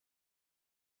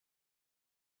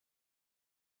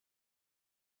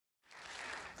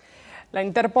La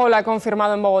Interpol ha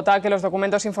confirmado en Bogotá que los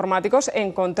documentos informáticos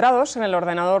encontrados en el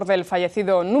ordenador del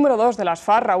fallecido número 2 de las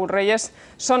FARC, Raúl Reyes,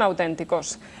 son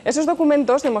auténticos. Esos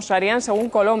documentos demostrarían, según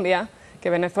Colombia, que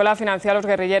Venezuela financió a los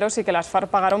guerrilleros y que las FARC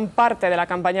pagaron parte de la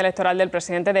campaña electoral del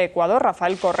presidente de Ecuador,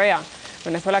 Rafael Correa.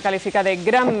 Venezuela califica de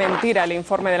gran mentira el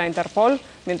informe de la Interpol,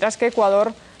 mientras que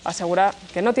Ecuador asegura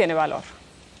que no tiene valor.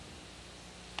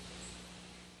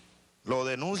 Lo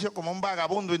denuncio como un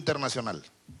vagabundo internacional.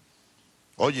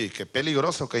 Oye, qué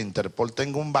peligroso que Interpol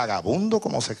tenga un vagabundo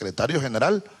como secretario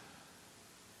general,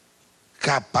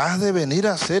 capaz de venir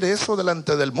a hacer eso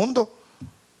delante del mundo.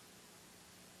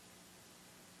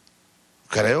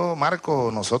 Creo, Marco,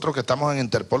 nosotros que estamos en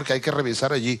Interpol, que hay que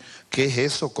revisar allí qué es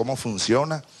eso, cómo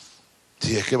funciona,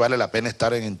 si es que vale la pena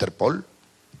estar en Interpol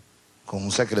con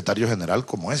un secretario general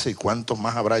como ese, y cuántos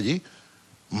más habrá allí,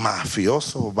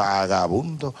 mafioso,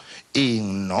 vagabundo,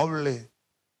 innoble.